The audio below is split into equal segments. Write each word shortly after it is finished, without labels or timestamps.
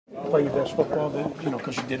play your best football,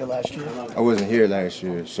 because you did it last year? I wasn't here last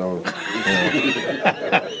year, so.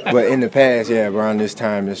 But in the past, yeah, around this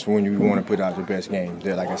time, that's when you want to put out the best game.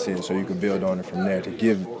 There, like I said, so you can build on it from there to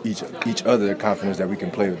give each other the confidence that we can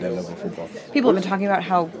play with that level of football. People have been talking about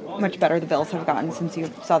how much better the Bills have gotten since you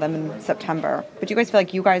saw them in September. But do you guys feel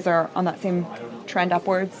like you guys are on that same trend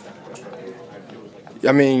upwards?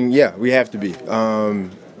 I mean, yeah, we have to be.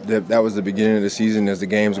 That was the beginning of the season. As the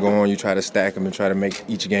games go on, you try to stack them and try to make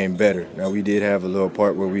each game better. Now, we did have a little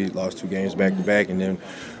part where we lost 2 games back-to-back, and then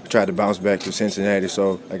we tried to bounce back to Cincinnati.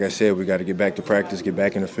 So, like I said, we got to get back to practice, get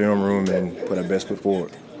back in the film room, and put our best foot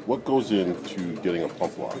forward. What goes into getting a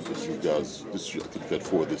pump block? This you had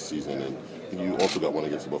 4 this season, and you also got one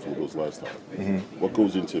against the Buffalo Bills last time. Mm-hmm. What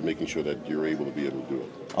goes into making sure that you're able to do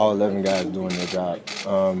it? All 11 guys doing their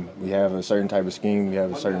job. We have a certain type of scheme. We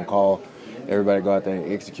have a certain call. Everybody go out there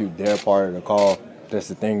and execute their part of the call. That's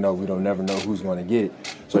the thing, though. We don't never know who's going to get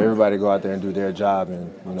it. So everybody go out there and do their job,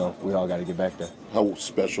 and, we all got to get back there. How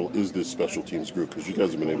special is this special teams group? Because you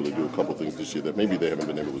guys have been able to do a couple things this year that maybe they haven't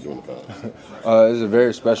been able to do in the past. It's a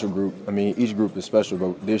very special group. I mean, each group is special,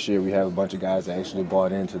 but this year we have a bunch of guys that actually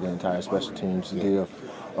bought into the entire special teams deal.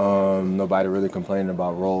 Nobody really complaining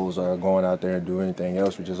about roles or going out there and doing anything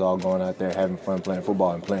else. We're just all going out there having fun playing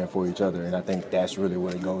football and playing for each other, and I think that's really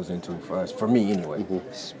what it goes into for us, for me anyway.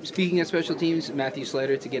 Mm-hmm. Speaking of special teams, Matthew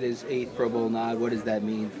Slater to get his 8th Pro Bowl nod, what does that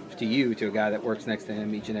mean to you, to a guy that works next to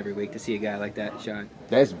him each and every week, to see a guy like that shine?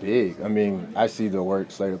 That's big. I mean, I see the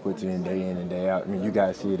work Slater puts in and day out. I mean, you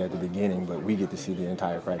guys see it at the beginning, but we get to see the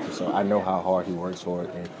entire practice, so I know how hard he works for it,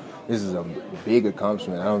 and this is a big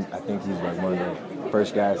accomplishment. I think he's like one of the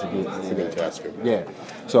first guys to get tasker. Yeah.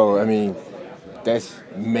 So, I mean, that's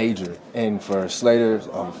major. And for Slater,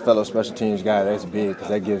 a fellow special teams guy, that's big because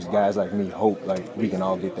that gives guys like me hope, like we can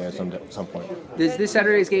all get there at some point. Does this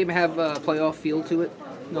Saturday's game have a playoff feel to it,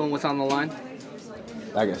 knowing what's on the line?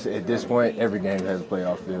 Like I said, at this point, every game has a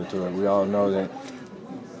playoff feel to it. We all know that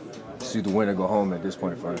it's either win or go home at this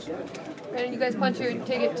point for us. And you guys punch your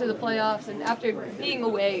ticket to the playoffs, and after being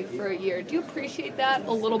away for a year, do you appreciate that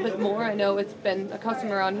a little bit more? I know it's been a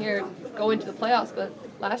custom around here going to the playoffs, but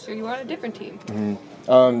last year you were on a different team.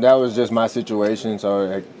 Mm-hmm. That was just my situation,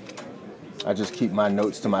 so I just keep my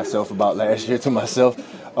notes to myself about last year to myself.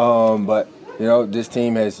 But, this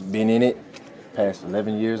team has been in it past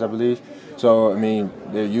 11 years, I believe. So, I mean,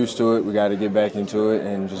 they're used to it. We got to get back into it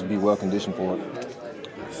and just be well-conditioned for it.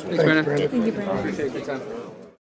 Thanks, Brandon. Thank you, Brandon. Appreciate your time.